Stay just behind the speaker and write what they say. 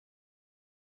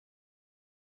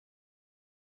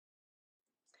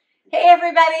Hey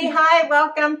everybody, hi,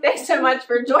 welcome. Thanks so much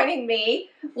for joining me.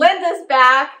 Linda's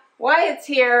back, Wyatt's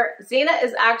here. Zena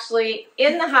is actually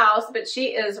in the house, but she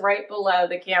is right below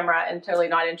the camera and totally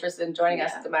not interested in joining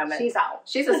us at the moment. She's out.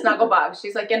 She's a snuggle bug.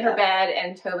 She's like in her bed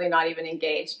and totally not even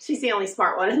engaged. She's the only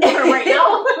smart one in the room right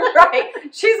now. Right.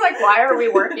 She's like, why are we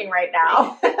working right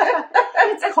now?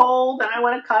 It's cold and I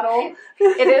want to cuddle.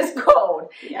 It is cold.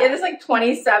 Yeah. It is like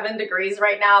 27 degrees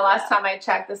right now. Last time I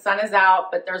checked, the sun is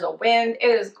out, but there's a wind. It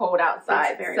is cold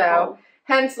outside. It's very cold.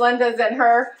 Hence Linda's in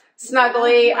her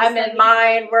snuggly. I'm in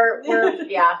mine. We're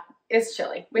yeah, it's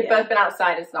chilly. We've both been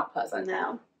outside. It's not pleasant.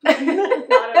 No, not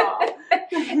at all.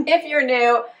 If you're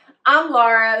new, I'm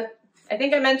Laura. I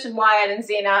think I mentioned Wyatt and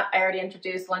Zena. I already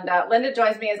introduced Linda. Linda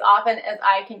joins me as often as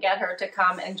I can get her to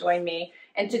come and join me.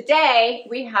 And today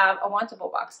we have a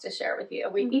wantable box to share with you.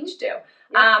 We each do.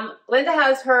 Yep. Linda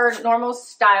has her normal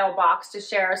style box to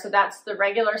share. So that's the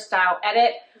regular style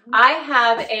edit. I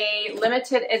have a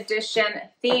limited edition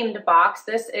themed box.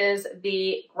 This is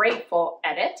the Grateful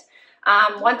edit.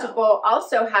 Wantable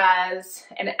also has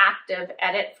an active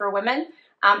edit for women.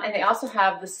 And they also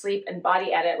have the sleep and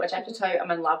body edit, which I have to tell you I'm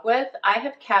in love with. I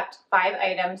have kept 5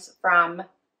 items from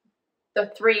the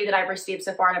 3 that I've received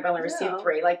so far, and I've only received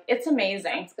 3. Like, it's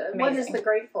amazing. Amazing. What is the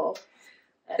Grateful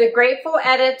edit? The Grateful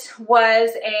edit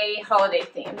was a holiday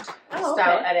themed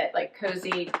style edit, like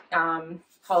cozy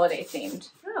holiday themed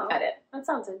edit. That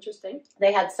sounds interesting.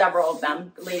 They had several of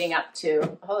them leading up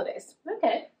to the holidays.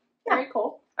 Okay. Very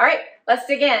cool. All right, let's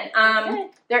dig in.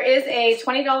 There is a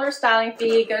 $20 styling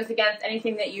fee. It goes against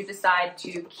anything that you decide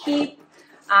to keep.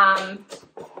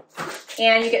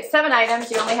 And you get 7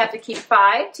 items. You only have to keep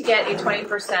 5 to get a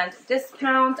 20%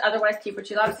 discount. Otherwise, keep what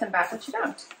you love, send back what you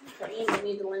don't. Okay, you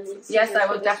need to lend me. Yes, I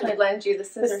will definitely lend you the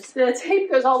scissors. The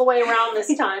tape goes all the way around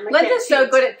this time. Linda's so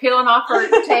good at peeling off her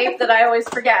tape that I always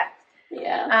forget.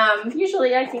 Yeah.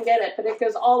 Usually I can get it, but it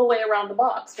goes all the way around the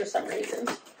box for some reason.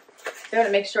 I want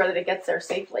to make sure that it gets there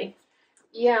safely.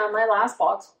 Yeah, my last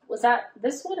box, was that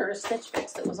this one or a Stitch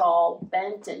Fix that was all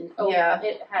bent and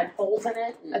it had holes in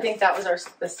it? I think that was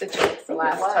the Stitch Fix the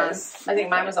last time. I think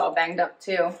mine was all banged up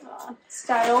too.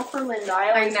 Style for Linda.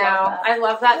 I know. I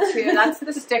love that too. That's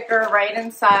the sticker right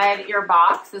inside your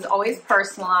box. Is always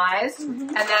personalized. And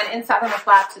then inside on the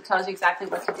flaps, it tells you exactly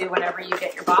what to do whenever you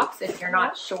get your box if you're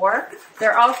not sure.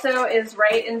 There also is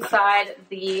right inside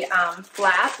the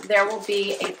flap, there will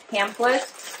be a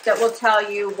pamphlet that will tell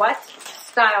you what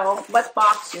style, what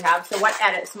box you have, so what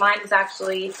edits. Mine is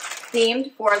actually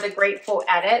themed for the Grateful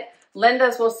edit.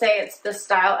 Linda's will say it's the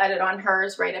style edit on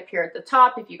hers right up here at the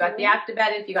top. If you got the active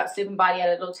edit, if you got sleep and body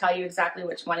edit, it'll tell you exactly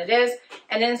which one it is.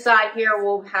 And inside here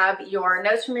we'll have your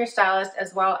notes from your stylist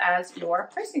as well as your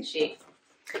pricing sheet.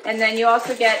 And then you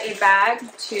also get a bag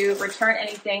to return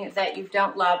anything that you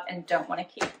don't love and don't want to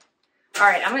keep. All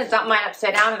right, I'm going to dump mine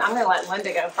upside down and I'm going to let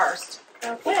Linda go first.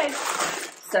 Okay.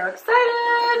 So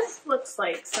excited! This looks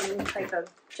like some type of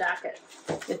jacket.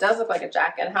 It does look like a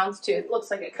jacket. Houndstooth. It looks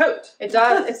like a coat. It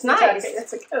does. It's nice.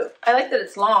 It's a coat. I like that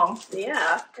it's long.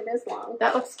 Yeah, it is long.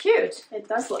 That looks cute. It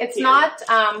does look cute. It's not,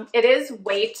 it is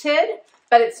weighted,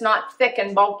 but it's not thick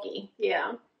and bulky.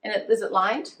 Yeah. And is it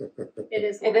lined? It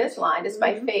is lined. It is lined. It's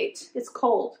by Fate. It's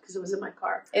cold because it was in my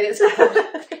car. It is cold.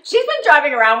 She's been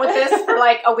driving around with this for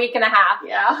like a week and a half.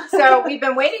 Yeah. So we've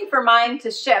been waiting for mine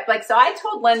to ship. Like, so I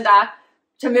told Linda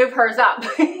to move hers up.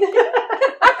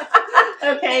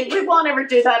 Okay, we won't ever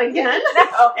do that again.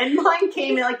 No. And mine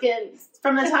came like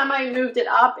from the time I moved it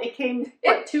up, it came,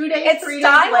 what, 2 days, 3 days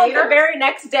styled later? the very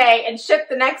next day and shipped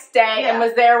the next day and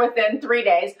was there within 3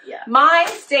 days. Yeah. Mine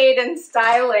stayed in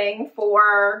styling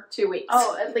for 2 weeks.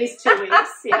 Oh, at least 2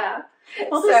 weeks, yeah.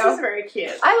 Well, this is very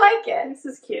cute. I like it. This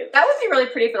is cute. That would be really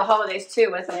pretty for the holidays too,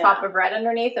 with a pop of red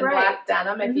underneath and black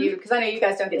denim. If you, because I know you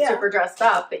guys don't get super dressed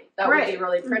up, but that would be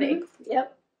really pretty.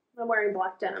 Yep. I'm wearing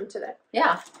black denim today.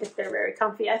 Yeah. If they're very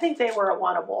comfy. I think they were a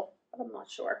wantable, but I'm not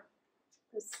sure.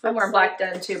 I'm wearing black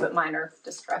denim too, but mine are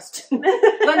distressed.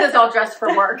 Linda's all dressed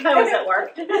for work. I was at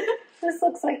work. This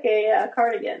looks like a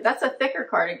cardigan. That's a thicker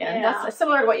cardigan. Yeah. That's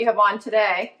similar to what you have on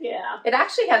today. Yeah. It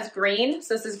actually has green.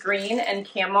 So this is green and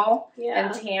camel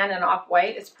and tan and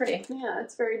off-white. It's pretty. Yeah,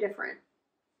 it's very different.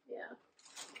 Yeah.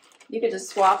 You could just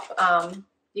swap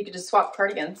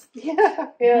cardigans.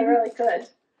 Yeah, really good.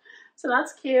 So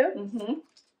that's cute. Do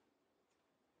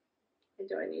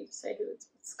I need to say who it's?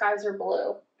 Skies are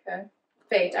blue. Okay.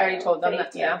 Fate. I already told them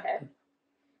that. Yeah. Okay.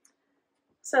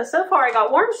 So far I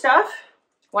got warm stuff.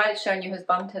 Wyatt's showing you his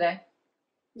bum today.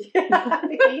 Yeah,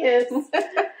 he is.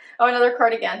 Oh, another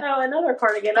cardigan. Oh, another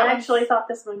cardigan. I actually thought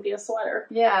this would be a sweater.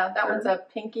 Yeah, that one's a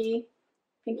pinky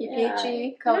pinky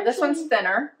peachy color. This one's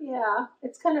thinner. Yeah,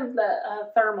 it's kind of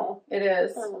the thermal. It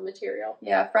is. Thermal material.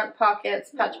 Yeah, front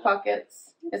pockets, patch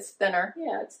pockets. It's thinner.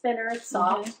 Yeah, it's thinner. It's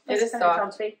soft. It is soft.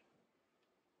 Comfy.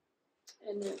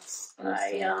 And it's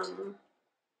by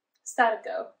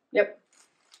Staccato. Yep.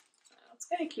 It's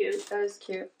kind of cute. That is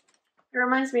cute. It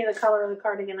reminds me of the color of the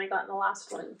cardigan I got in the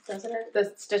last one, doesn't it?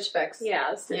 The Stitch Fix.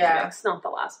 Yeah, the Stitch Fix, not the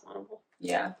last one.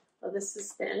 Yeah. So this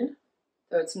is thin.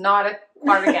 So it's not a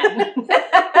cardigan.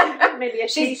 Maybe a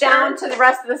She's down to the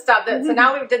rest of the stuff. So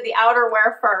now we did the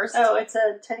outerwear first. Oh, it's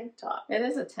a tank top. It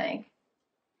is a tank.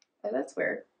 Oh, that's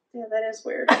weird. Yeah, that is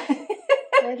weird.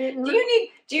 I didn't.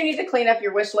 Do you need to clean up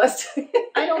your wish list?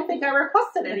 I don't think I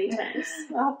requested any tanks.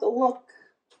 I'll have to look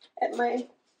at my.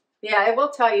 Yeah, it will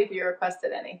tell you if you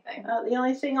requested anything. The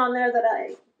only thing on there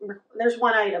that there's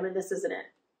one item and this isn't it.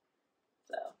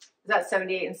 So is that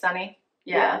 78 and Sunny?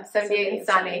 Yeah, 78 and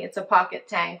Sunny. It's a pocket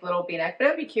tank, little V-neck, but it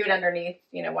would be cute underneath,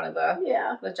 you know, one of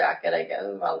the the jacket. I guess.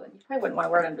 Well, you probably wouldn't want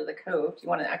to wear it under the coat. You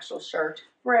want an actual shirt,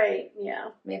 right? Yeah,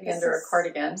 maybe under a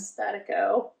cardigan.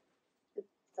 Staccato.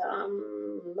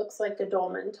 It looks like a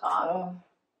Dolman top. Oh.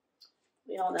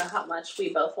 We all know how much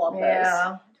we both love those.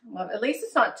 Yeah. Well, at least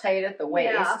it's not tight at the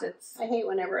waist. Yeah. I hate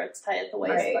whenever it's tight at the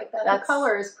waist like that. The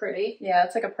color is pretty. Yeah,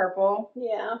 it's like a purple.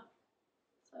 Yeah.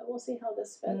 So we'll see how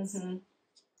this fits. And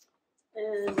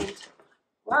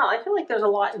wow, I feel like there's a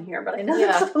lot in here, but I know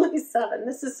it's only 7.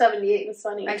 This is 78 and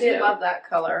Sunny. I do love that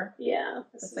color. Yeah.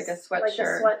 It's like a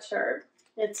sweatshirt. Like a sweatshirt.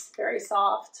 It's very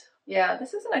soft. Yeah,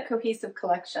 this isn't a cohesive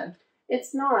collection.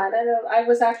 It's not. I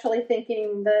was actually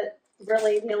thinking that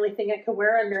really the only thing I could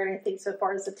wear under anything so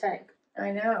far is a tank.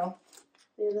 I know.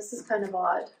 Yeah, this is kind of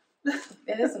odd.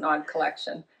 It is an odd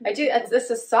collection.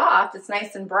 This is soft. It's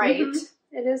nice and bright.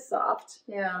 It is soft.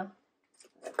 Yeah.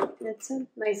 It's a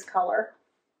nice color.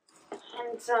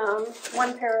 And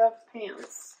one pair of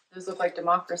pants. Those look like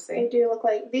democracy. They do look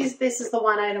like these. This is the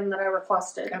one item that I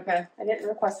requested. Okay. I didn't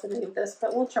request any of this,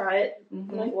 but we'll try it.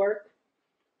 It might work.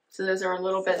 So those are a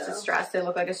little bit distressed. They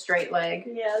look like a straight leg.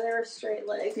 Yeah, they're a straight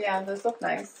leg. Yeah, those look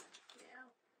nice.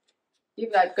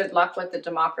 You've had good luck with the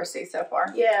democracy so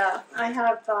far. Yeah, I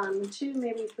have 2,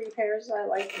 maybe 3 pairs. I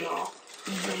like them all.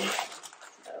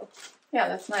 So, yeah,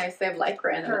 that's nice. They have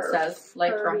lycra in them. It says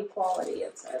lycra. Quality.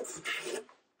 It says.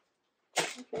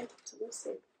 Okay, so we'll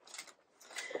see.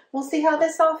 We'll see how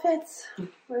this all fits.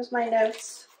 Where's my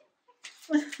notes?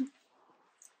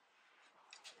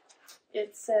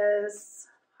 It says,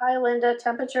 "Hi Linda,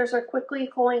 temperatures are quickly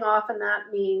cooling off and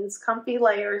that means comfy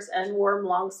layers and warm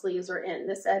long sleeves are in.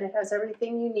 This edit has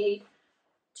everything you need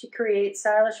to create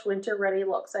stylish winter ready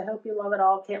looks. I hope you love it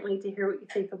all. Can't wait to hear what you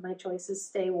think of my choices.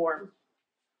 Stay warm."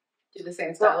 Do the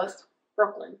same stylist?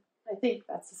 Brooklyn. I think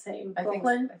that's the same.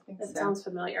 Brooklyn? I think that sounds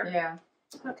familiar. Yeah.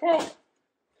 Okay.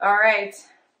 All right.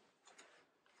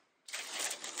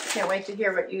 Can't wait to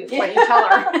hear what you tell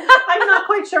her. I'm not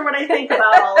quite sure what I think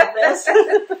about all of this.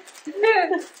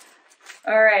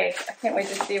 All right. I can't wait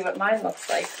to see what mine looks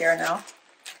like here now.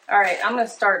 All right. I'm going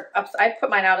to start up. I put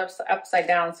mine out upside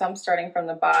down, so I'm starting from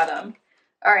the bottom.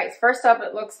 All right. First up,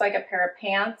 it looks like a pair of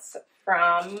pants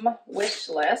from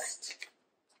Wishlist.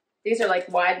 These are like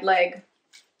wide leg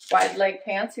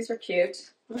pants. These are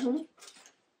cute.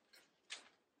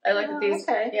 I like these.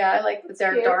 Okay. Yeah, I like that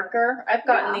they're darker. I've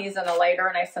gotten these in a lighter,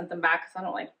 and I sent them back because I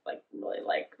don't really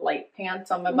like light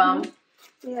pants on my bum.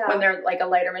 Yeah. When they're like a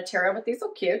lighter material, but these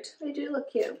look cute. They do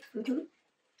look cute.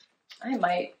 I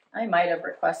might have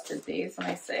requested these. Let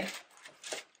me see.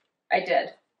 I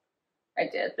did.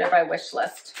 They're by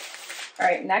Wishlist. All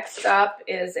right. Next up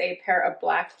is a pair of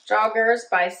black joggers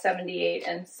by 78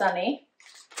 and Sunny.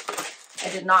 I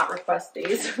did not request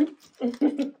these.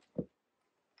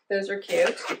 Those are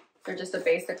cute. They're just a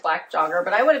basic black jogger,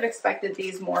 but I would have expected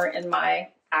these more in my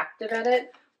active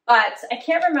edit. But I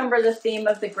can't remember the theme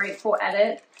of the Grateful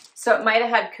edit, so it might have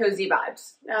had cozy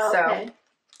vibes. Oh, okay. So,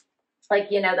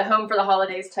 like, you know, the Home for the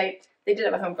Holidays type. They did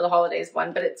have a Home for the Holidays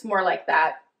one, but it's more like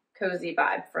that cozy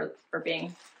vibe for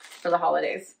being for the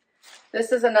holidays.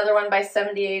 This is another one by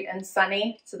 78 and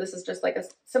Sunny. So this is just like a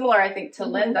similar, I think, to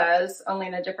Linda's, only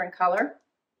in a different color.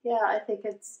 Yeah, I think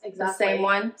it's exactly the same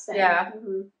one. Same. Yeah.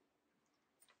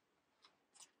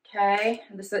 Okay.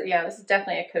 This is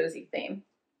definitely a cozy theme.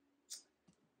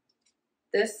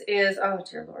 This is, oh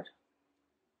dear Lord.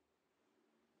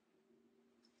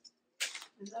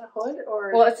 Is that a hood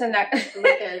or? Well, it's a neck.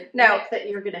 Like a neck that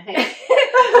you're gonna hang.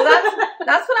 Well,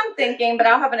 that's what I'm thinking, but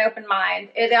I'll have an open mind.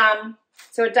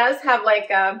 So it does have like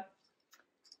a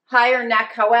higher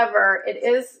neck. However, it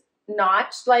is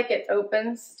notched, like it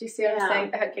opens. Do you see what I'm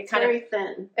saying? It's very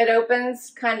thin. It opens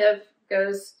kind of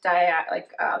goes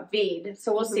V'd.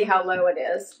 So we'll see how low it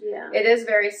is. Yeah. It is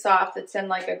very soft. It's in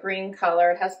like a green color.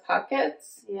 It has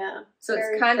pockets. Yeah. So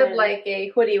it's kind of like a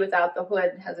hoodie without the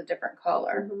hood. It has a different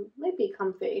color. Might be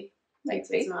comfy. Might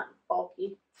be. It's not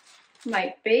bulky.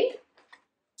 Might be.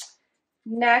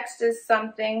 Next is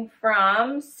something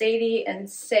from Sadie and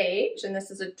Sage, and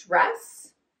this is a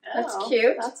dress. That's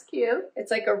cute. That's cute.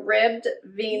 It's like a ribbed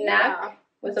V-neck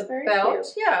with a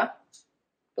belt. Cute. Yeah.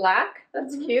 Black.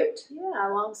 That's cute. Yeah,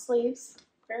 long sleeves.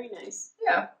 Very nice.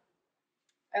 Yeah.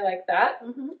 I like that.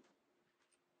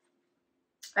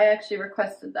 I actually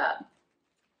requested that.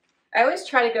 I always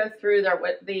try to go through there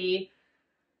with the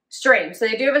stream. So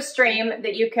they do have a stream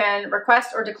that you can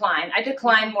request or decline. I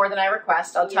decline more than I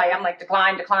request. I'll tell you, I'm like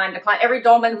decline, decline, decline. Every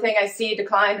Dolman thing I see,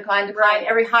 decline, decline, decline.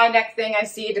 Every high neck thing I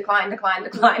see, decline, decline,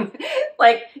 decline.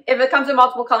 Like if it comes in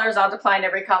multiple colors, I'll decline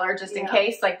every color just in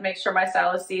case, like make sure my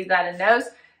stylist sees that and knows.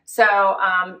 So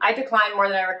I decline more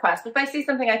than I request. But if I see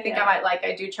something I think I might like,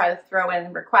 I do try to throw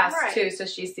in requests too, so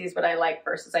she sees what I like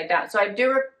versus I don't. So I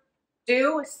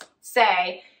do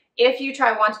say, if you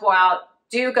try Wantable out,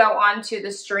 do go onto the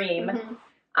stream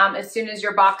as soon as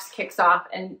your box kicks off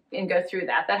and go through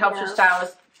that. That helps your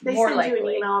stylist more likely. They send you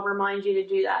an email, remind you to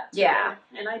do that too. Yeah.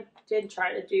 And I did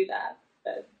try to do that,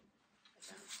 but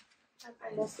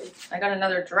we'll see. I got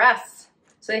another dress.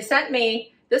 So they sent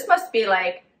me, this must be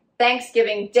like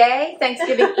Thanksgiving Day,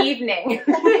 Thanksgiving evening.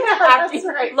 After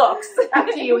right. Looks.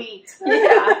 After you eat.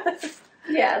 Yeah.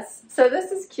 Yes. So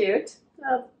this is cute.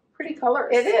 Pretty colors.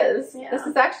 It is. Yeah. This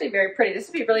is actually very pretty. This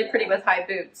would be really pretty with high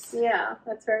boots. Yeah,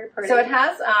 that's very pretty. So it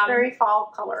has very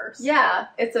fall colors. Yeah,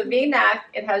 it's a V-neck.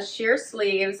 It has sheer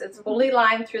sleeves. It's fully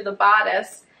lined through the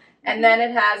bodice, and then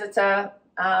it's a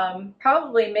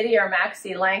probably midi or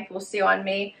maxi length. We'll see on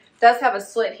me. It does have a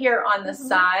slit here on the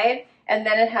side, and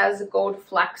then it has a gold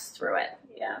flex through it.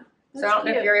 Yeah. So I don't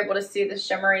know if you're able to see the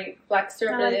shimmery flex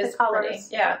through it, but it is pretty.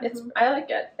 Yeah, I like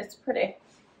it. It's pretty.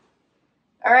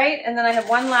 All right, and then I have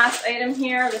one last item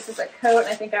here. This is a coat.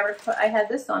 I think I had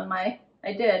this on my,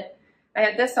 I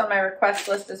had this on my request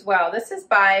list as well. This is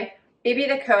by BB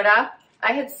Dakota.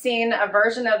 I had seen a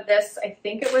version of this, I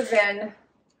think it was in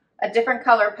a different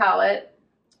color palette.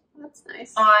 That's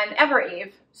nice. On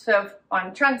Evereve, so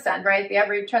on Transcend, right? The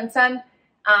Evereve Transcend.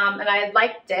 And I had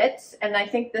liked it, and I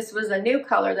think this was a new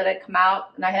color that had come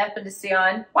out, and I happened to see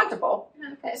on Wantable.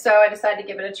 Okay. So I decided to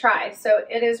give it a try. So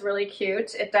it is really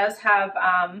cute. It does have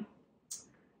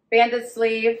banded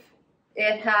sleeve.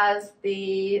 It has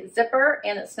the zipper,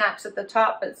 and it snaps at the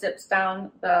top, but zips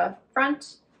down the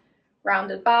front.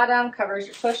 Rounded bottom, covers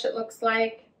your push, it looks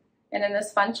like. And then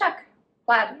this fun check,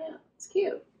 plaid. Yeah, it's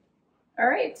cute. All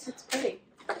right. It's pretty.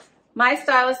 My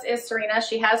stylist is Serena.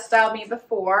 She has styled me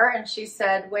before, and she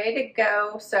said, way to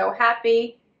go. So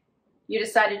happy you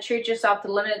decided to treat yourself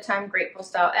to limited time grateful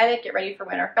style edit. Get ready for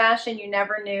winter fashion. You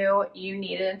never knew you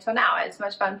needed until now. It's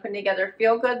much fun putting together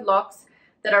feel-good looks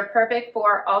that are perfect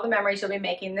for all the memories you'll be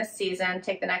making this season.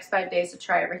 Take the next 5 days to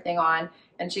try everything on.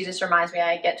 And she just reminds me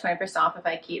I get 20% off if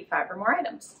I keep 5 or more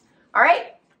items. All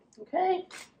right. Okay.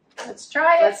 Let's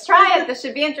try it. Let's try it. This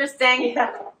should be interesting.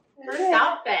 Yeah. First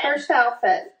outfit. First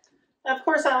outfit. Of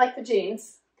course, I like the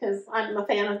jeans because I'm a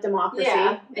fan of democracy.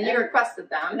 Yeah, and you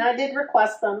requested them. And I did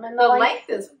request them. And the length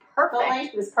is perfect. The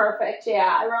length is perfect.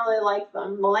 Yeah, I really like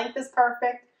them. The length is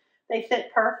perfect. They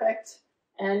fit perfect,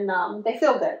 and they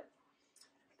feel good.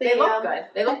 They look good.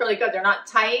 They look really good. They're not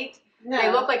tight. No.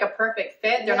 They look like a perfect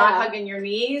fit. They're not hugging your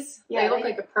knees. Yeah, they look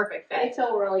like a perfect fit. They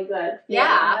feel really good.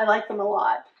 Yeah. I like them a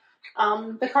lot.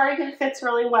 The cardigan fits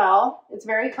really well. It's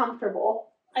very comfortable.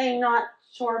 I'm not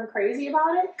sure I'm crazy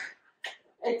about it.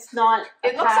 It's not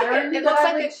it looks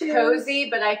like it's cozy,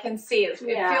 but I can see it.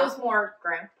 It feels more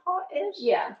grandpa-ish.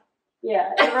 Yeah.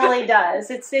 Yeah, it really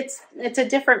does. It's a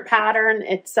different pattern.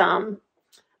 It's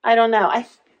I don't know. I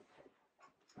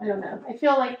don't know. I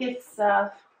feel like it's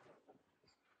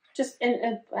just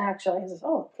actually it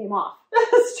came off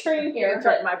the string here. You can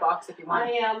throw it in my box if you want.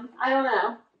 I don't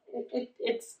know.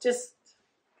 It's just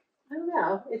I don't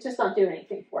know. It's just not doing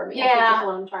anything for me. Yeah. I think that's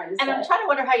what I'm trying to say. And I'm trying to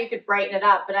wonder how you could brighten it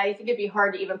up, but I think it'd be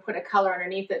hard to even put a color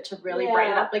underneath it to really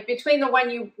brighten it up. Like between the one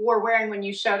you were wearing when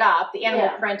you showed up, the animal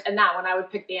print, and that one, I would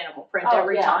pick the animal print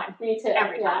every time. Me too.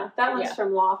 Every time. That one's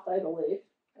from Loft, I believe,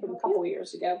 from a couple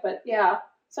years ago. But yeah,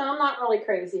 so I'm not really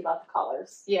crazy about the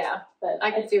colors. Yeah, but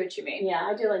I can see what you mean. Yeah,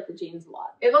 I do like the jeans a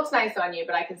lot. It looks nice on you,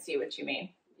 but I can see what you mean.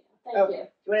 Thank you. You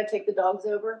want to take the dogs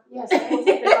over? Yes, I will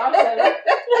take the dogs over.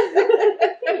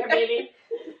 Here, baby.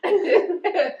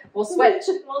 We'll switch.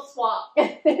 We'll swap. Come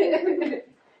here,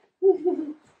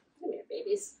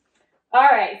 babies. All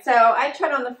right, so I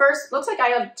tried on the first, looks like I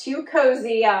have 2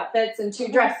 cozy outfits and 2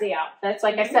 dressy outfits.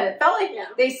 Like I said, it felt like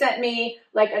they sent me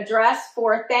like a dress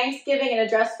for Thanksgiving and a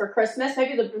dress for Christmas.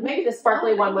 Maybe the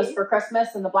sparkly one was for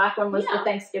Christmas and the black one was for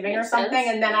Thanksgiving or something.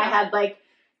 Sense. And then I had like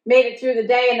made it through the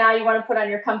day and now you want to put on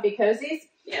your comfy cozies.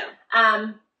 Yeah.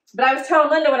 But I was telling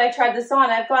Linda when I tried this on,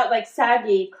 I've got like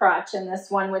saggy crotch in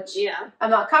this one, which I'm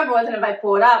not comfortable with. And if I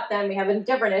pull it up, then we have a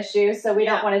different issue. So we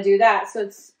don't want to do that. So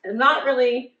it's not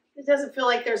really... It doesn't feel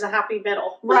like there's a happy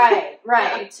middle. Right.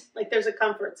 Like there's a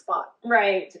comfort spot.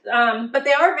 Right. But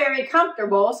they are very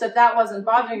comfortable. So if that wasn't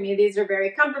bothering me, these are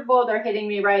very comfortable. They're hitting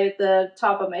me right at the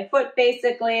top of my foot,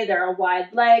 basically. They're a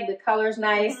wide leg. The color's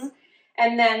nice.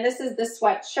 And then this is the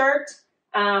sweatshirt.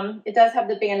 It does have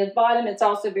the banded bottom. It's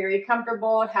also very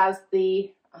comfortable. It has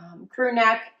the crew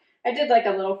neck. I did like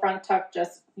a little front tuck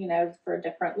just, you know, for a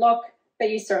different look. But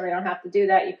you certainly don't have to do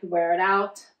that. You could wear it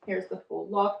out. Here's the full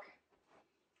look.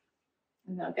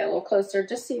 And I'll get a little closer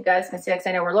just so you guys can see, because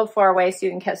I know we're a little far away so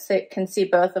you can see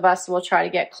both of us. So we'll try to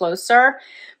get closer.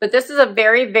 But this is a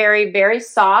very, very, very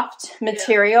soft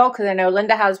material because I know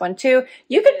Linda has one too.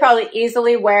 You could probably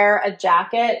easily wear a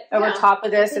jacket over top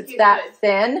of this. It's that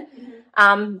thin.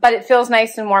 But it feels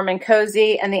nice and warm and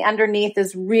cozy. And the underneath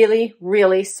is really,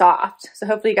 really soft. So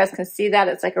hopefully you guys can see that.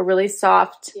 It's like a really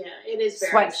soft it is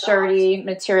very sweatshirty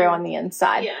material on the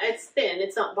inside. Yeah, it's thin.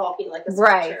 It's not bulky like a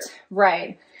sweatshirt.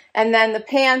 Right. And then the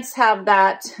pants have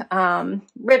that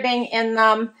ribbing in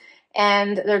them,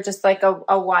 and they're just like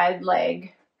a wide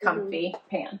leg, comfy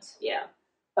pant. Yeah.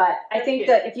 But I think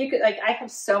that if you could, like, I have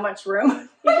so much room.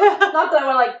 Not that I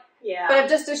want to, like, but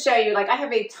just to show you, like, I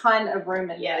have a ton of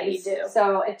room in these. You do.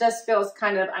 So it just feels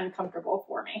kind of uncomfortable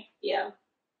for me. Yeah.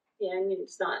 Yeah, I mean,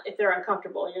 it's not, if they're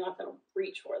uncomfortable, you're not going to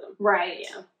reach for them. Right.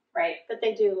 Yeah. Right. But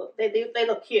they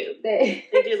look cute. They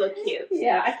do look cute.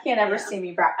 Yeah, I can't ever see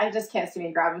me I just can't see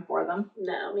me grabbing for them.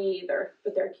 No, me either.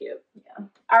 But they're cute. Yeah.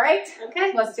 All right.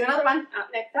 Okay. Let's do another one.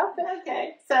 Next outfit.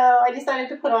 Okay. So I decided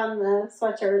to put on the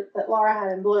sweatshirt that Laura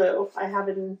had in blue. I have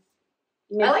it in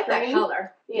mint I like green. that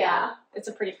color. Yeah. It's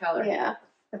a pretty color. Yeah.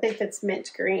 I think it's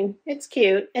mint green. It's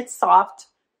cute. It's soft.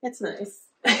 It's nice.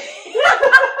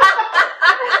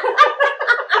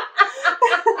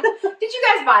 Did you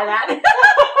guys buy that?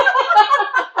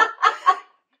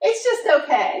 It's just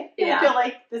okay. I feel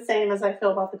like the same as I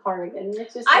feel about the cardigan.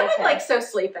 It's just I would like so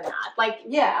sleep in that. Like,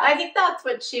 yeah. I think that's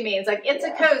what she means. Like, it's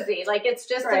a cozy. Like, it's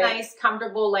just a nice,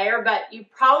 comfortable layer, but you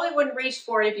probably wouldn't reach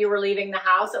for it if you were leaving the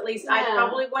house. At least I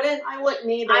probably wouldn't. I wouldn't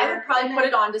either. I would probably put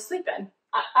it on to sleep in.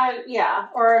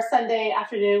 Or a Sunday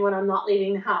afternoon when I'm not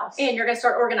leaving the house. And you're going to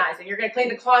start organizing. You're going to clean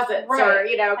the closet or,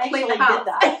 you know, clean the house. Did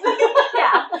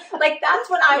that. Like that's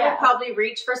what I would probably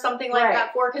reach for something like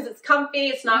that for, because it's comfy.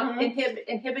 It's not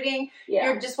inhibiting.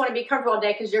 You just want to be comfortable all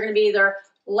day because you're going to be either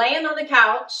laying on the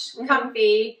couch,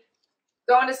 comfy,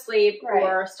 going to sleep,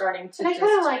 or starting to. And I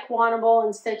kind of like Wantable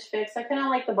and Stitch Fix. I kind of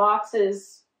like the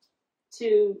boxes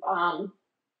to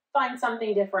find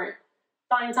something different.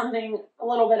 Find something a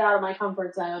little bit out of my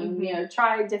comfort zone, you know,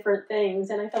 try different things.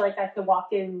 And I feel like I could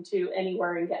walk into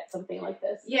anywhere and get something like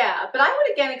this. Yeah, but I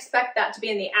would again expect that to be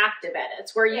in the active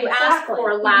edits where you ask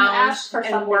for lounge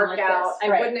and workout. I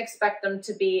wouldn't expect them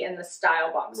to be in the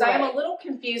style box. So I am a little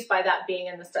confused by that being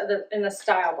in the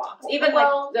style box. Even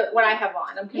like what I have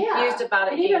on. I'm confused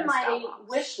about it being in the style box. Even my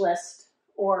wish list,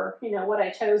 or, you know, what I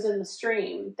chose in the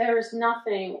stream, there's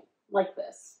nothing like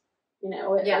this. You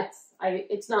know,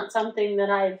 it's not something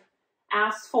that I've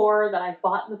asked for, that I've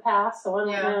bought in the past, so I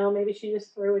don't know. Maybe she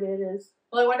just threw it in as...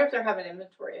 Well, I wonder if they're having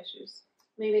inventory issues.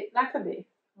 Maybe. That could be.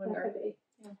 That could be.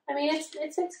 Yeah. I mean,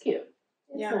 it's cute.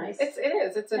 It's nice. It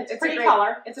is. It's a pretty great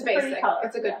color. It's a basic. Color.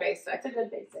 It's a good basic. It's a good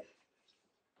basic.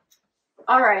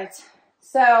 All right.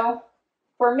 So...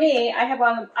 for me,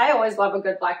 I always love a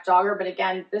good black jogger, but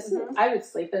again, I would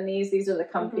sleep in these. These are the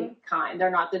comfy kind. They're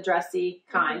not the dressy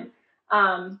kind.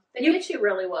 They fit you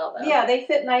really well, though. Yeah, they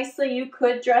fit nicely. You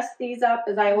could dress these up,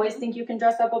 as I always think you can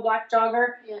dress up a black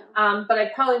jogger. Yeah. But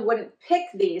I probably wouldn't pick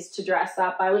these to dress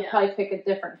up. I would probably pick a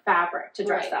different fabric to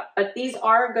dress up. But these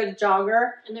are a good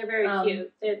jogger. And they're very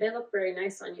cute. They look very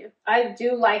nice on you. I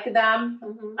do like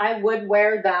them. I would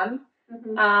wear them.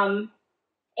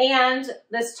 And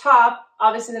this top,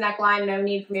 obviously the neckline, no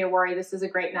need for me to worry. This is a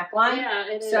great neckline. Yeah,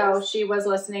 it is. So she was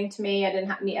listening to me. I didn't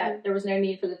have there was no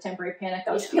need for the temporary panic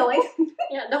I was feeling.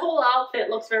 Yeah, the whole outfit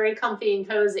looks very comfy and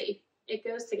cozy. It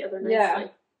goes together nicely. Yeah,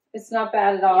 it's not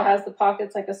bad at all. It has the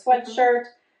pockets like a sweatshirt.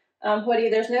 Hoodie,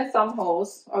 there's no thumb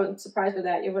holes. I was surprised with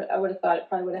that. I would have thought it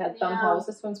probably would have had thumb holes.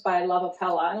 This one's by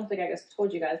Loveappella. I don't think I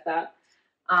told you guys that.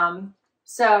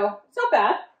 So it's not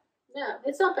bad. Yeah,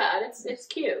 it's not bad. It's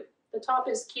cute. The top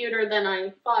is cuter than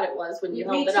I thought it was when you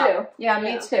held Me it too. up. Yeah,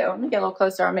 me too. Let me get a little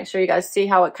closer. I'll make sure you guys see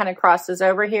how it kind of crosses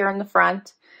over here in the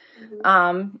front.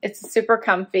 It's super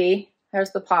comfy.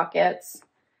 There's the pockets.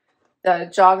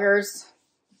 The joggers,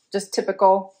 just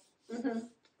typical.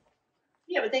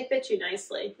 Yeah, but they fit you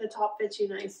nicely. The top fits you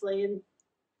nicely, and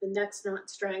the neck's not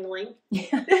strangling.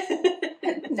 Yeah.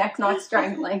 Neck not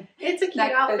strangling. It's a cute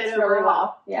Neck outfit fits overall. really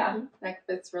well. Yeah, neck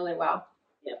fits really well.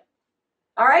 Yep.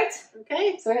 All right.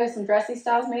 Okay. So we have some dressy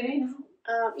styles maybe?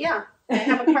 Yeah. I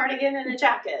have a cardigan and a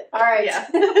jacket. All right. Yeah.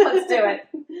 Let's do it.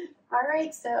 All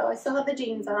right. So I still have the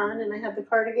jeans on, and I have the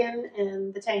cardigan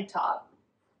and the tank top.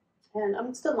 And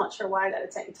I'm still not sure why I got a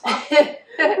tank top.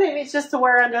 Maybe it's just to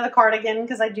wear under the cardigan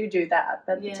because I do that.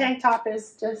 But the tank top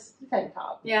is just a tank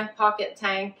top. Yeah, pocket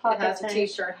tank. Pocket it has tank. a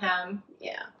t-shirt hem.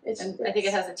 Yeah. And I think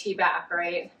it has a T-back,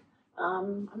 right?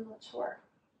 I'm not sure.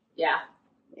 Yeah.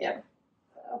 Yep.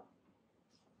 So,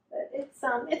 but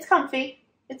it's comfy.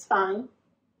 It's fine.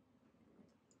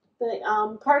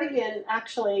 The cardigan,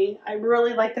 actually, I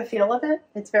really like the feel of it.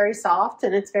 It's very soft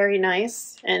and it's very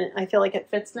nice, and I feel like it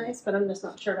fits nice, but I'm just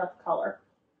not sure about the color.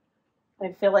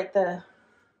 I feel like I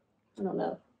don't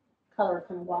know, color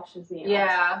kind of washes me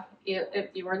out. Yeah, if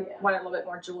you want a little bit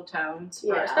more jewel tones,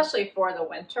 especially for the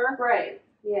winter. Right.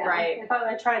 Yeah. Right. If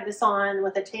I tried this on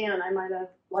with a tan, I might have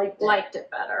liked it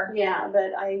better. Yeah,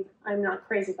 but I'm not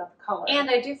crazy about the color. And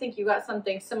I do think you got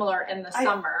something similar in the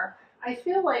summer. I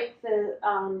feel like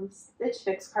the Stitch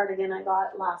Fix cardigan I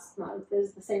got last month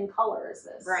is the same color as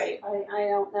this. Right. I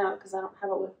don't know because I don't have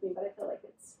it with me, but I feel like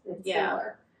it's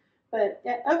similar. But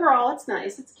overall, it's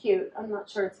nice. It's cute. I'm not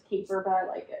sure it's a keeper, but I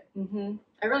like it.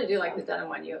 I really do like the denim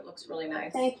on you. It looks really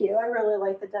nice. Thank you. I really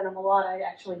like the denim a lot. I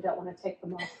actually don't want to take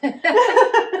them off.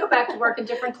 Go back to work in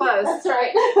different clothes. That's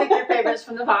right. Pick your favorites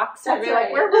from the box. That's and be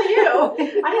right. like, where were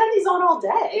you? I had these on all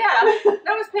day. Yeah.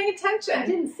 No one's paying attention. I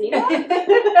didn't see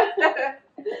that.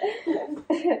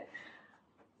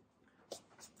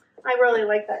 I really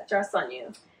like that dress on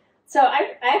you. So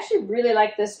I actually really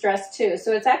like this dress too.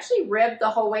 So it's actually ribbed the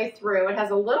whole way through. It has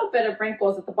a little bit of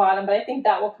wrinkles at the bottom, but I think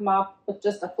that will come off with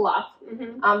just a fluff,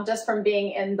 just from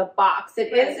being in the box.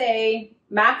 It is a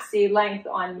maxi length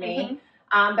on me,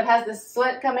 but has this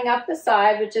slit coming up the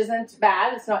side, which isn't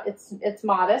bad. It's not. It's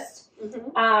modest.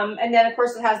 And then of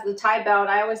course it has the tie belt.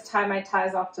 I always tie my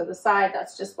ties off to the side.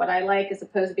 That's just what I like, as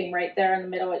opposed to being right there in the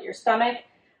middle at your stomach.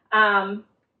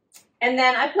 And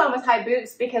then I put on with high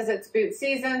boots because it's boot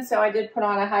season, so I did put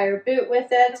on a higher boot with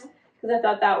it because I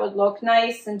thought that would look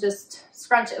nice, and just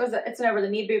scrunch it. It's an over the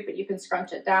knee boot, but you can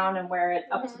scrunch it down and wear it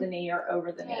up to the knee or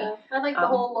over the knee. I like the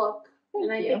whole look,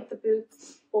 and I think the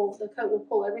boots, the coat will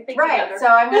pull everything together. So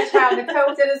I'm going to try on the coat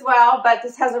with it as well, but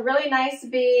this has a really nice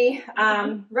V,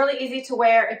 really easy to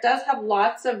wear. It does have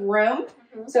lots of room,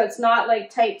 so it's not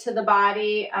like tight to the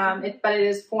body, but it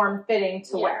is form-fitting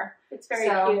to wear. It's very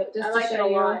cute. Just I like to it show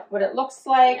a lot. you what it looks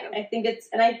like. I think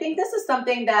this is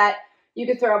something that you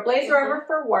could throw a blazer over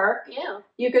for work. Yeah.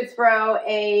 You could throw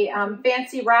a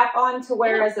fancy wrap on to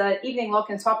wear as an evening look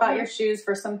and swap out your shoes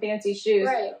for some fancy shoes.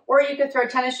 Right. Or you could throw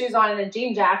tennis shoes on and a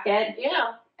jean jacket.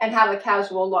 Yeah. And have a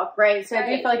casual look, right? So I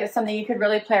do feel like it's something you could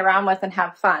really play around with and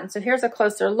have fun. So here's a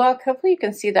closer look. Hopefully you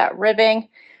can see that ribbing.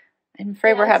 I'm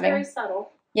afraid we're having... very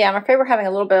subtle. Yeah, I'm afraid we're having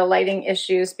a little bit of lighting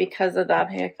issues because of the,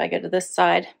 if I go to this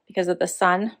side, because of the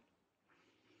sun.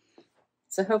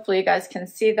 So hopefully you guys can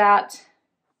see that.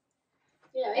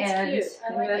 Yeah, it's cute.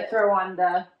 I'm going to throw on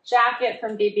the jacket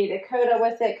from BB Dakota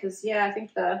with it because, I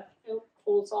think it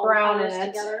pulls all brown the in colors it.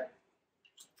 together.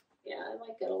 Yeah, I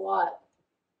like it a lot.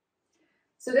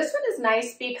 So this one is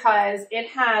nice because it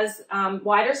has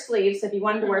wider sleeves. If you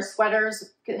wanted to wear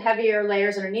sweaters, heavier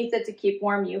layers underneath it to keep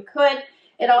warm, you could.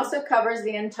 It also covers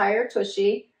the entire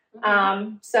tushy. So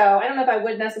I don't know if I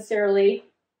would necessarily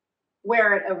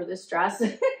wear it over this dress.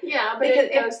 Yeah, but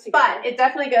it goes together. But it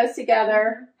definitely goes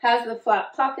together. Has the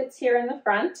flat pockets here in the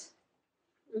front.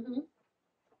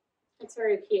 It's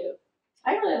very cute.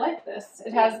 I really like this.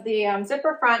 It has the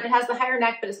zipper front. It has the higher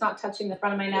neck, but it's not touching the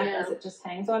front of my neck as it just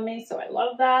hangs on me. So I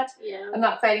love that. Yeah. I'm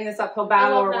not fighting this uphill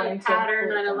battle or wanting to. I love that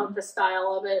pattern, and I love the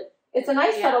style of it. It's a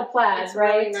nice subtle plaid, it's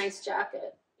right? It's a really nice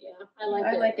jacket. Yeah, I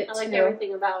like it. I like too.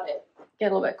 everything about it.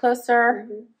 Get a little bit closer.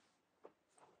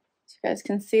 So you guys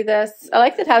can see this. I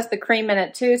like that it has the cream in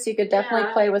it too, so you could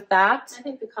definitely play with that. I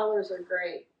think the colors are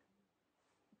great.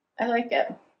 I like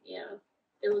it. Yeah,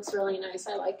 it looks really nice.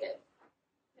 I like it.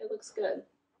 It looks good.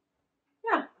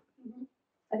 Yeah.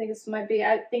 I think this might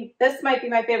be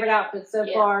my favorite outfit so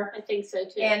far. I think so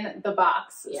too. In the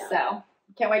box. Yeah. So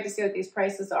can't wait to see what these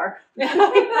prices are.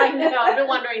 I know. I've been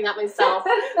wondering that myself.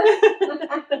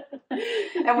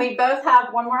 And we both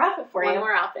have one more outfit for you. One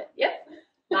more outfit. Yep.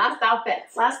 Last last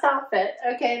outfits. Last outfit.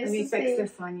 Okay, Let me fix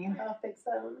this on you. I'll fix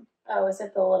them. Oh, is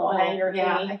it the little hanger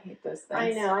yeah, thingy? I hate those things.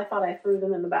 I know. I thought I threw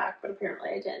them in the back, but apparently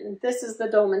I didn't. This is the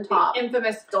Dolman top. The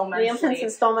infamous Dolman The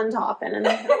infamous Dolman top. And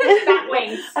fat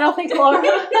wings. I don't think either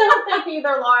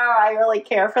Laura or I really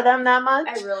care for them that much.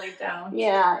 I really don't.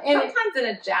 Yeah. And sometimes in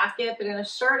a jacket, but in a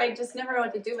shirt, I just never know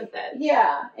what to do with it.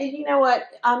 Yeah. And you know what?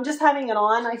 Just having it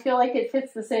on, I feel like it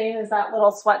fits the same as that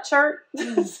little sweatshirt.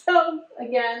 So,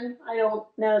 again, I don't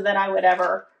know that I would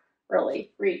ever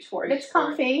really reach for it. It's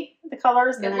comfy. The color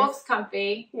is nice. It looks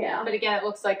comfy. Yeah. But again, it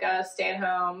looks like a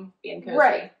stay-at-home, being cozy.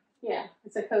 Right. Yeah.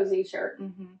 It's a cozy shirt.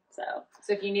 Mm-hmm. So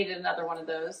if you needed another one of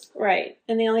those. Right.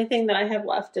 And the only thing that I have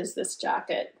left is this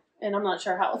jacket. And I'm not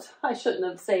sure how, I shouldn't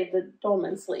have saved the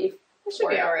Dolman sleeve. It should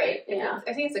be all right. Yeah.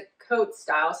 I think it's a coat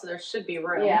style, so there should be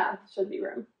room. Yeah, should be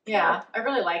room. Yeah, I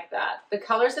really like that. The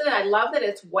colors in it, I love that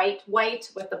it's white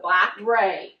with the black.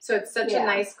 Right. So it's such a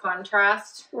nice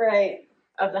contrast. Right.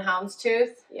 Of the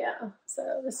houndstooth. Yeah.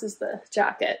 So this is the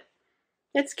jacket.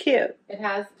 It's cute. It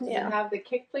has, does it have the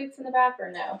kick pleats in the back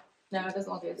or no? No, it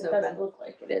doesn't look like it's open. It doesn't look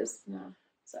like it is. No.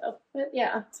 So, but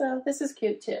yeah, so this is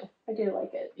cute too. I do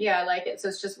like it. Yeah, I like it. So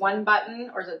it's just one button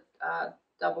or is it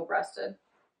double-breasted?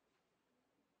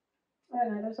 I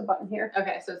don't know, there's a button here.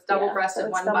 Okay, so it's double-breasted,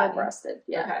 one button. Double-breasted,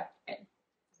 yeah. Okay.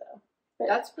 So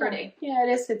that's pretty. Yeah, it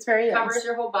is. It's very nice. Covers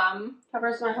your whole bum.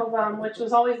 Covers my whole bum, which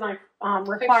was always my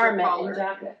requirement in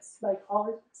jackets. Like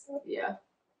collars and stuff. Yeah.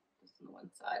 Just on the one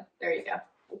side. There you go.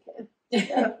 Okay.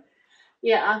 So,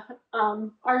 yeah.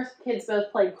 Our kids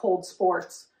both played cold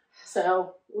sports.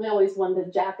 So we always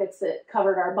wanted jackets that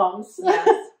covered our bums.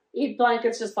 Yes.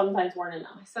 Blankets just sometimes weren't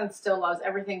enough. My son still loves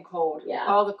everything cold. Yeah.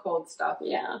 All the cold stuff.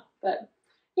 Yeah. But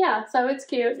yeah, so it's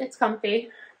cute. It's comfy.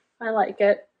 I like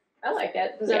it. I like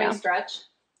it. Does it stretch?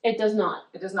 It does not.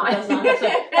 It does not. It does not.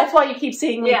 That's why you keep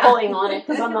seeing me pulling on it,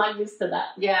 because I'm not used to that.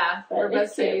 Yeah. But we're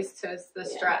both so used to the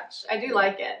stretch. I do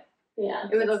like it. Yeah.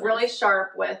 It would look really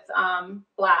sharp with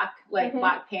black, like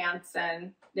black pants,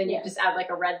 and then you just add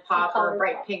like a red pop or a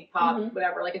bright pink pop,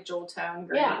 whatever, like a jewel tone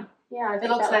green. Yeah. Yeah, I think it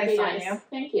looks that would nice be on nice. you.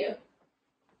 Thank you.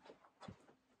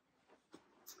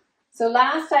 So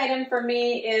last item for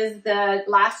me is the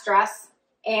last dress,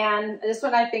 and this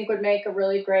one I think would make a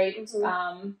really great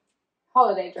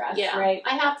holiday dress. Yeah, right.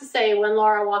 I have to say, when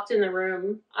Laura walked in the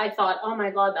room, I thought, "Oh my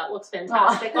God, that looks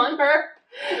fantastic on her."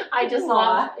 I just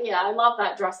love, I love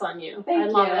that dress on you. I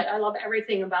love it. I love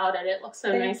everything about it. It looks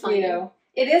so nice on you.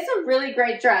 It is a really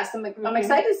great dress. I'm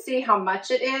excited to see how much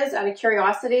it is out of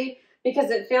curiosity,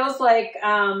 because it feels like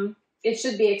it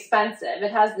should be expensive.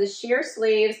 It has the sheer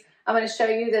sleeves. I'm going to show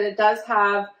you that it does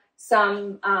have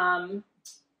some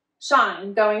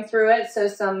shine going through it. So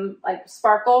some like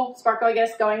sparkle, I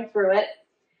guess, going through it.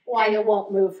 Why it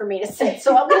won't move for me to sit,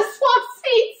 so I'm going to swap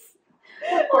seats.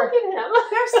 Look at him.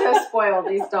 They're so spoiled,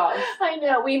 these dogs. I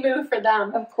know. We move for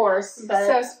them. Of course. But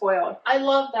so spoiled. I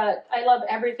love that. I love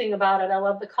everything about it. I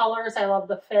love the colors. I love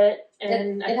the fit.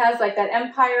 And it has like that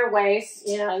empire waist.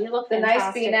 Yeah, you look the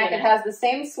nice V-neck. It has the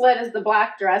same slit as the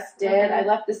black dress did. I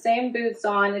left the same boots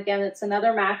on. Again, it's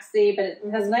another maxi, but it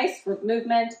has nice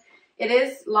movement. It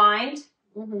is lined.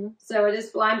 So it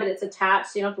is lined, but it's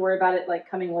attached. So you don't have to worry about it like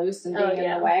coming loose and being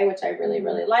in the way, which I really,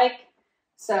 really like.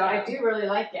 So I do really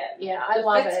like it. Yeah, I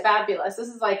love it. It's fabulous. This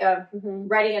is like a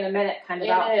ready in a minute kind of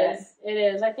outfit. It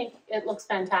is. I think it looks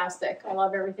fantastic. I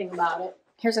love everything about it.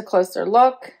 Here's a closer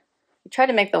look. We tried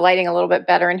to make the lighting a little bit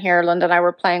better in here. Linda and I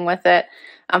were playing with it.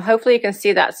 Hopefully you can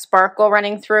see that sparkle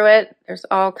running through it. There's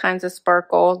all kinds of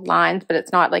sparkle lines, but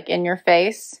it's not like in your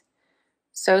face.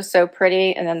 So, so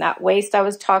pretty. And then that waist I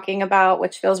was talking about,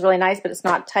 which feels really nice, but it's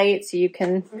not tight, so you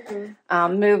can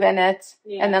move in it.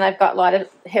 Yeah. And then I've got a lot of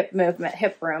hip movement,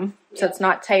 hip room, so it's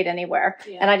not tight anywhere.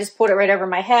 Yeah. And I just pulled it right over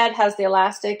my head, has the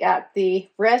elastic at the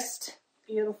wrist.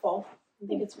 Beautiful. I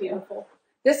think it's beautiful.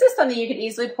 This is something you could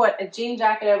easily put a jean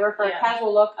jacket over for a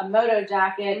casual look, a moto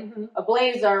jacket, a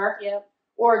blazer,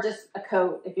 or just a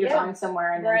coat if you're going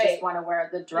somewhere and then just want to wear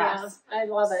the dress. Yeah, I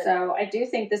love it. So I do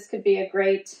think this could be a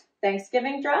great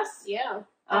Thanksgiving dress. Yeah,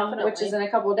 which is in a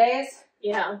couple of days.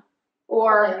 Yeah.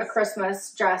 Or a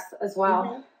Christmas dress as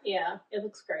well. Yeah, it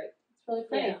looks great. It's really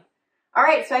pretty. Yeah. All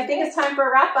right, so I think it's time for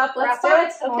a wrap up. Let's do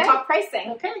it. Okay. We'll talk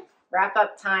pricing. Okay. Wrap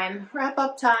up time. Wrap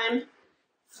up time.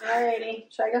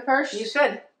 Alrighty. Should I go first? You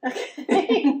should.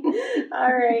 Okay.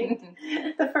 All right.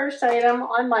 The first item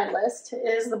on my list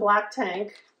is the black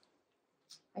tank.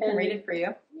 I can read it for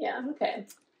you. Yeah, okay.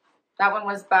 That one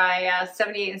was by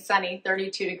 78 and Sunny,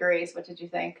 32 degrees. What did you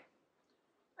think?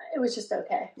 It was just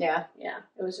okay. Yeah. Yeah,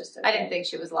 it was just okay. I didn't think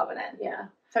she was loving it. Yeah.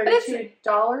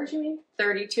 $32, you mean?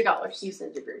 $32. You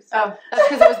said degrees. Oh, that's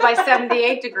because it was by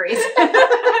 78 degrees.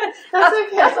 That's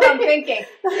okay. That's what I'm thinking.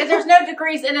 Because there's no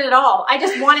degrees in it at all. I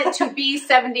just want it to be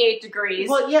 78 degrees.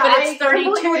 Well, yeah, but it's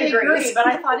 32 degrees. Agree, but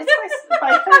I thought it's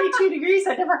by 32 degrees.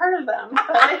 I'd never heard of them.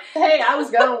 But hey, I was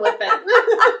going with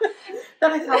it.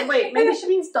 Then I thought, wait, maybe she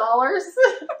means dollars.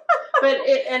 But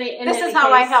this is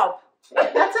how I help.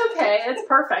 That's okay. It's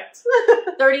perfect.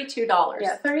 $32.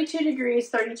 Yeah, 32 degrees,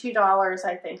 $32.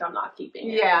 I think I'm not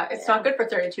keeping it. Yeah, it's not good for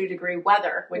 32-degree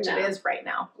weather, which it is right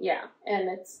now. Yeah, and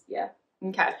it's,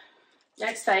 Okay.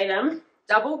 Next item.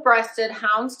 Double-breasted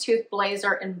Houndstooth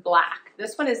blazer in black.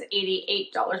 This one is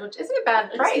 $88, which isn't a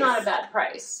bad price. It's not a bad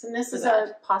price. And this is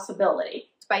a possibility.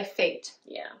 It's by Fate.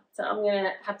 Yeah, so I'm going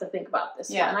to have to think about this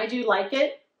one. I do like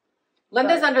it.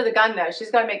 Linda's under the gun, though.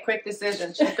 She's got to make quick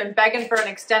decisions. She's been begging for an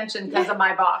extension because of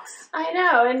my box. I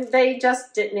know, and they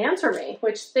just didn't answer me,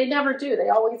 which they never do. They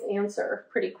always answer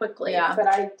pretty quickly. Yeah. But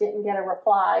I didn't get a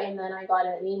reply, and then I got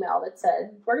an email that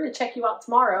said, we're going to check you out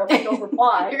tomorrow if you don't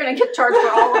reply. You're going to get charged for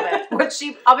all of it, which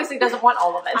she obviously doesn't want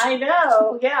all of it. I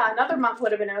know. Yeah, another month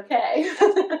would have been okay.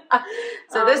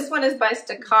 So this one is by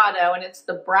Staccato, and it's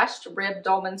the brushed rib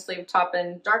Dolman sleeve top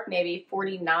in dark navy,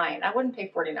 $49. I wouldn't pay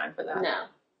 $49 for that. No.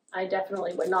 I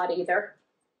definitely would not either.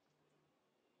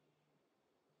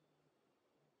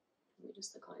 Let me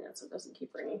just decline that so it doesn't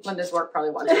keep ringing. Linda's work probably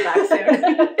wants her back soon.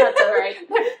 That's all right.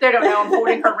 They don't know I'm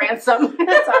holding her ransom.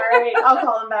 That's all right. I'll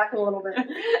call them back in a little bit.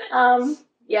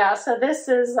 Yeah. So this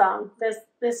is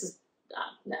this is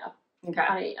no.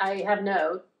 Okay. I have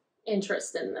no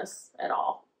interest in this at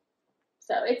all.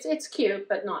 So it's cute,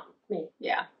 but not me.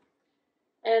 Yeah.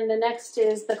 And the next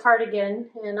is the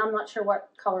cardigan, and I'm not sure what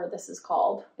color this is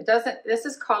called. It doesn't. This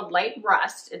is called light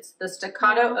rust. It's the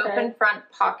Staccato open front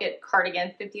pocket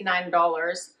cardigan,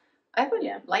 $59. I would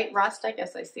light rust. I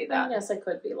guess I see that. Yes, it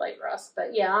could be light rust,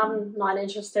 but yeah, I'm not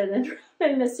interested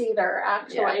in this either.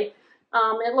 Actually,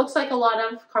 it looks like a lot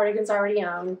of cardigans I already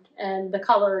own, and the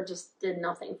color just did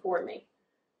nothing for me.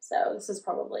 So this is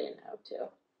probably a no too.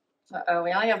 Uh-oh,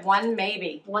 we only have one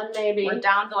maybe. One maybe. We're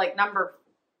down to like number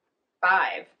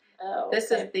 5. Oh, this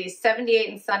is the 78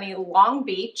 and Sunny Long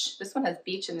Beach. This one has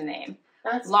beach in the name.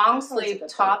 That's long sleeve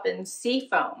top in sea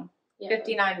foam.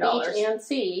 $59. Beach and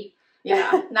sea.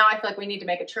 Yeah. Now I feel like we need to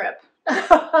make a trip.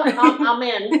 I'm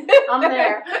in. I'm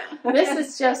there. This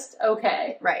is just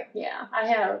okay. Right. Yeah.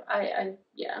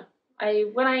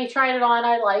 When I tried it on,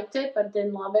 I liked it, but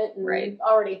didn't love it. And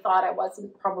already thought I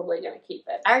wasn't probably going to keep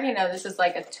it. I already know this is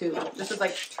like a 2. This is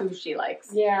like 2 she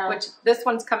likes. Yeah. Which this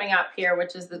one's coming up here,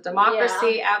 which is the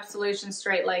Democracy Absolution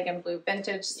straight leg and blue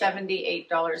vintage,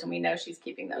 $78, and we know she's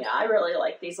keeping those. Yeah, I really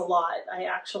like these a lot. I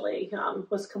actually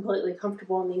was completely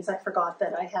comfortable in these. I forgot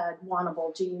that I had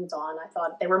wantable jeans on. I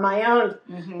thought they were my own.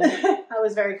 Mm-hmm. I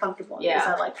was very comfortable in these.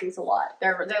 I like these a lot. They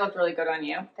look really good on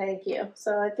you. Thank you.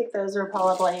 So I think those are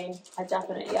probably a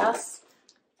definite yes.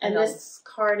 And this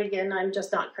cardigan, I'm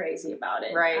just not crazy about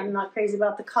it. Right. I'm not crazy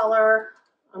about the color.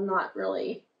 I'm not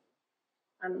really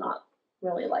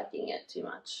liking it too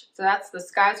much. So that's the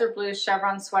Skies Are Blue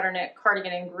Chevron sweater knit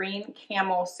cardigan in green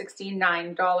camel,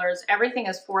 $69. Everything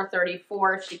is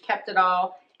 $434. She kept it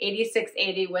all,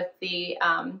 $86.80 with the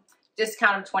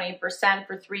discount of 20%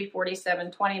 for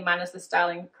 $347.20 minus the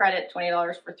styling credit,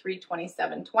 $20 for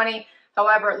 $327.20.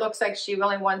 However, it looks like she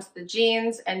really wants the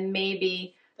jeans and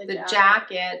maybe the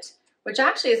jacket, which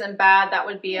actually isn't bad. That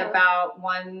would be about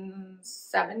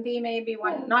 $170 maybe.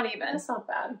 Not even. That's not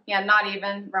bad. Yeah, not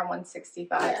even. Around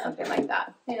 $165, something like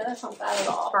that. Yeah, that's not bad at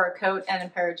all. For a coat and a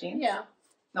pair of jeans. Yeah.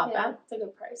 Not bad. It's a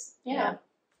good price. Yeah.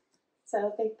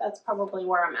 So I think that's probably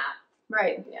where I'm at.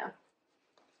 Right. Yeah.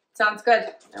 Sounds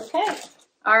good. Okay.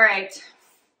 All right.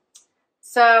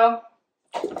 So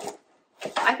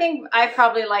I think I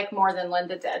probably like more than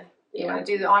Linda did. You want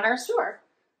to do the honors? Sure.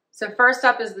 So first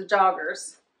up is the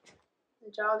joggers.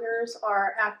 The joggers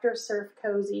are After Surf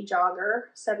Cozy Jogger,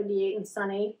 78 and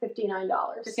Sunny, $59.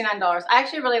 $59. I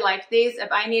actually really liked these.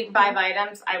 If I need 5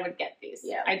 items, I would get these.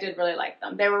 Yeah. I did really like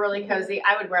them. They were really cozy.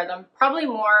 I would wear them probably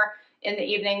more in the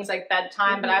evenings, like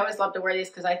bedtime, but I always love to wear these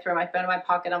because I throw my phone in my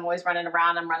pocket. I'm always running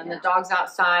around. I'm running the dogs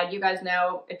outside. You guys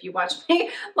know, if you watch me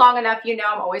long enough, you know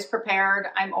I'm always prepared.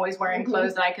 I'm always wearing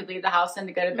clothes that I could leave the house in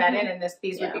to go to bed in, and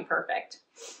these would be perfect.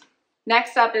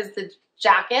 Next up is the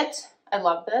jacket. I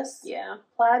love this. Yeah.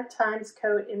 Plaid times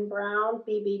coat in brown,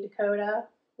 BB Dakota,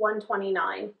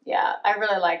 $129. Yeah, I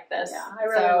really like this. Yeah, I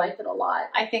really like it a lot.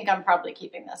 I think I'm probably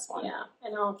keeping this one. Yeah,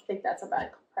 and I don't think that's a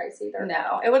bad price either.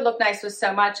 No, it would look nice with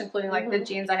so much, including like the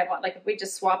jeans I have on. Like if we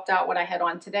just swapped out what I had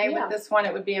on today with this one,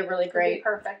 it would be a really great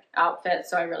perfect outfit.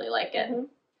 So I really like it.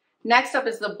 Next up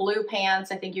is the blue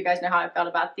pants. I think you guys know how I felt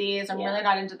about these. I'm really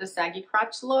not into the saggy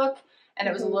crotch look, and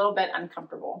it was a little bit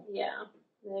uncomfortable. Yeah,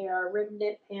 they are rib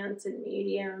knit pants in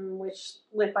medium,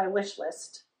 by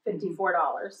Wishlist,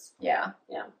 $54. Yeah.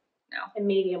 Yeah. No. And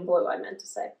medium blue, I meant to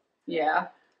say. Yeah.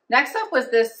 Next up was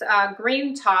this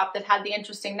green top that had the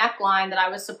interesting neckline that I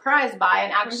was surprised by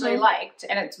and actually liked.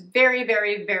 And it's very,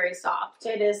 very, very soft.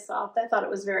 It is soft. I thought it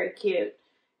was very cute.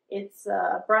 It's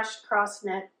a brushed cross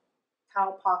neck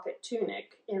cowl pocket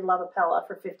tunic in Loveappella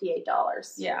for $58.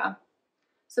 Yeah.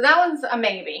 So that one's a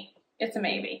maybe. It's a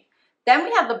maybe. Then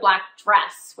we have the black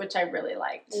dress, which I really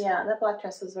liked. Yeah, that black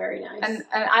dress was very nice. And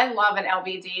I love an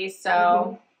LBD,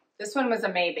 so this one was a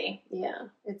maybe. Yeah,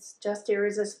 it's just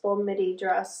Irrisistible Midi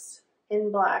dress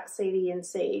in black, Sadie and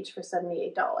Sage for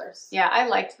 $78. Yeah, I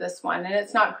liked this one, and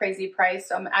it's not crazy price,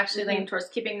 so I'm actually leaning towards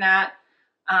keeping that.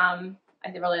 I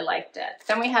really liked it.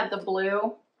 Then we had the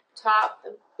blue top.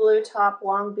 The blue top,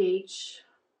 Long Beach,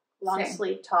 long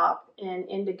sleeve top in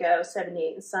indigo,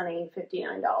 78 and sunny,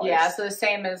 $59. Yeah, so the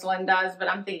same as Linda's, but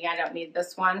I'm thinking I don't need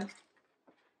this one.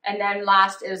 And then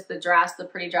last is the dress, the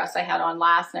pretty dress I had on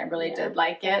last, and I really did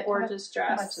like it. Gorgeous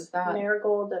dress. How much is that?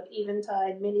 Marigold of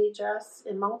Eventide mini dress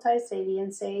in multi, Sadie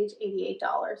and Sage,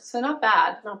 $88. So not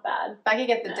bad. Not bad. If I could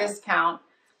get the discount.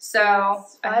 So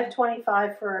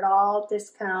 $525 for it all,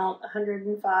 discount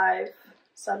 $105,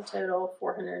 subtotal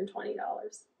 $420.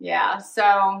 Yeah,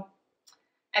 so,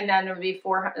 and then it would be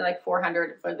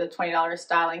 $400 for the $20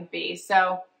 styling fee.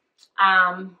 So,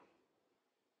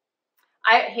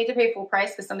 I hate to pay full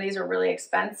price because some of these are really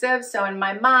expensive. So in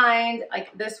my mind,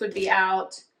 like this would be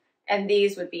out and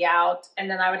these would be out. And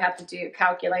then I would have to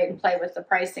calculate and play with the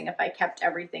pricing if I kept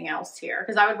everything else here.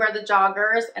 Because I would wear the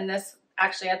joggers, and this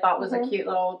actually I thought was a cute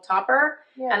little topper.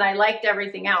 Yeah. And I liked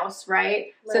everything else,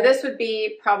 right? So this would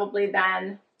be probably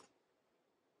then,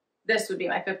 this would be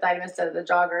my fifth item instead of the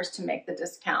joggers to make the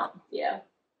discount. Yeah.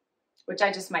 Which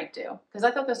I just might do. Because I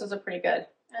thought this was a pretty good.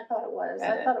 I thought it was.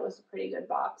 I thought it was a pretty good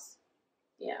box.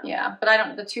 Yeah. Yeah,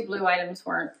 but the two blue items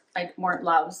weren't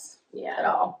loves at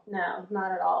all. No,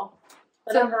 not at all.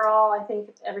 But overall, I think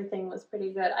everything was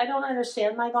pretty good. I don't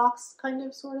understand my box, kind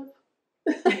of, sort of.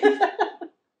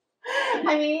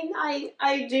 I mean,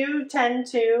 I do tend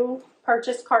to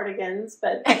purchase cardigans,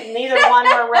 but neither one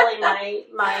were really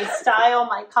my style,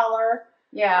 my color.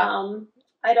 Yeah.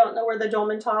 I don't know where the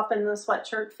Dolman top and the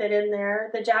sweatshirt fit in there.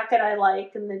 The jacket I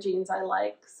like and the jeans I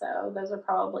like. So those will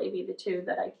probably be the two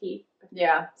that I keep.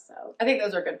 Yeah. So I think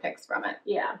those are good picks from it.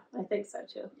 Yeah, I think so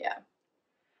too. Yeah.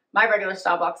 My regular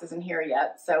style box isn't here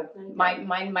yet, so mine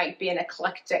might be an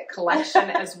eclectic collection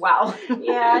as well.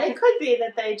 Yeah, it could be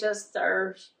that they just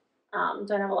are don't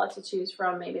have a lot to choose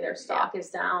from. Maybe their stock is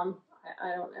down. I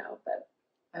don't know, but.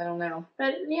 I don't know.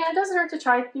 But yeah, it doesn't hurt to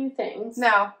try new things.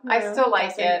 No, I still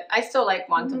like it. I still like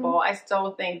Wantable. I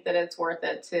still think that it's worth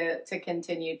it to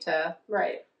continue to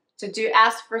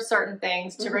ask for certain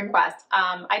things, to request.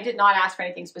 I did not ask for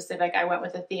anything specific. I went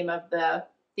with the theme of the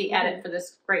edit for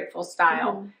this grateful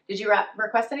style. Did you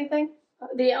request anything?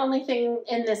 The only thing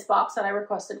in this box that I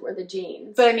requested were the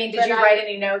jeans. But I mean, did you write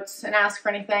any notes and ask for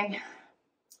anything?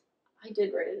 I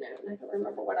did write a note, and I don't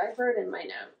remember what I wrote in my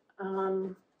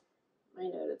note. My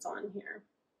note is on here.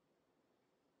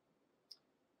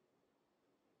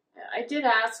 I did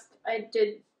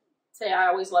say I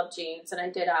always love jeans, and I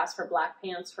did ask for black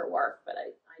pants for work, but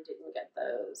I didn't get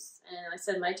those. And I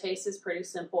said my taste is pretty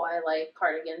simple. I like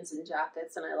cardigans and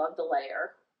jackets, and I love to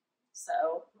layer.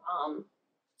 So,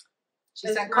 she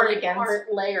said cardigans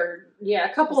aren't layered.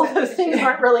 Yeah, a couple of those things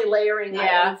aren't really layering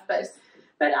items,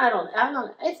 but I don't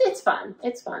know. It's fun.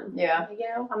 It's fun. Yeah. You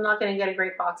know, I'm not going to get a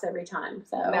great box every time.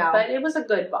 So, but it was a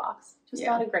good box. Just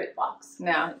not a great box.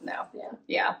 No.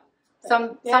 Yeah.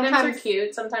 Sometimes they're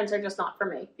cute. Sometimes they're just not for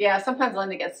me. Yeah. Sometimes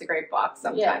Linda gets the great box.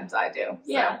 Sometimes I do. So.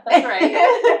 Yeah, that's right.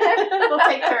 We'll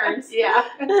take turns. Yeah.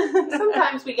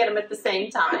 Sometimes we get them at the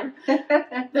same time.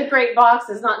 The great box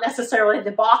is not necessarily the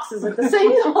boxes at the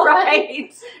same time.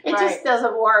 Right. It just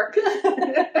doesn't work.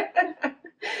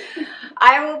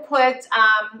 I will put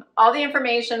all the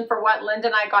information for what Linda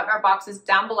and I got in our boxes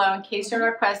down below in case you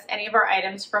request any of our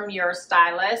items from your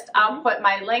stylist. I'll put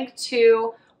my link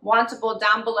to Wantable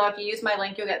down below. If you use my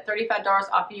link, you'll get $35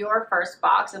 off your first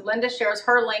box. If Linda shares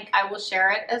her link, I will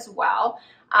share it as well.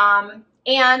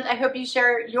 And I hope you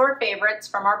share your favorites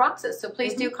from our boxes. So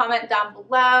please do comment down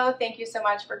below. Thank you so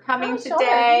much for coming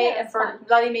today and for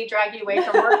letting me drag you away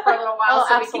from work for a little while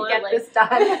so we can get this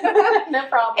done. No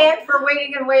problem. And for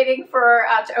waiting and waiting for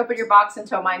to open your box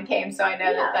until mine came. So I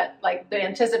know that like the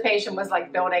anticipation was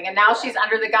like building. And now she's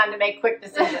under the gun to make quick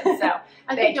decisions. So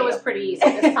I think it was pretty easy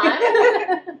this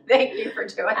time. Thank you for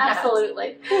doing that.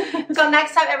 Absolutely. Until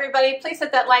next time, everybody, please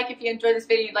hit that like if you enjoyed this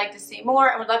video and you'd like to see more.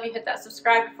 And we'd love you to hit that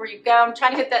subscribe before you go. I'm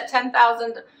trying to hit that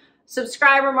 10,000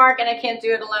 subscriber mark, and I can't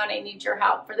do it alone. I need your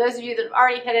help. For those of you that have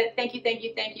already hit it, thank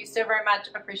you so very much.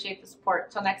 Appreciate the support.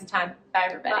 Till next time. Bye,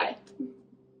 everybody. Bye.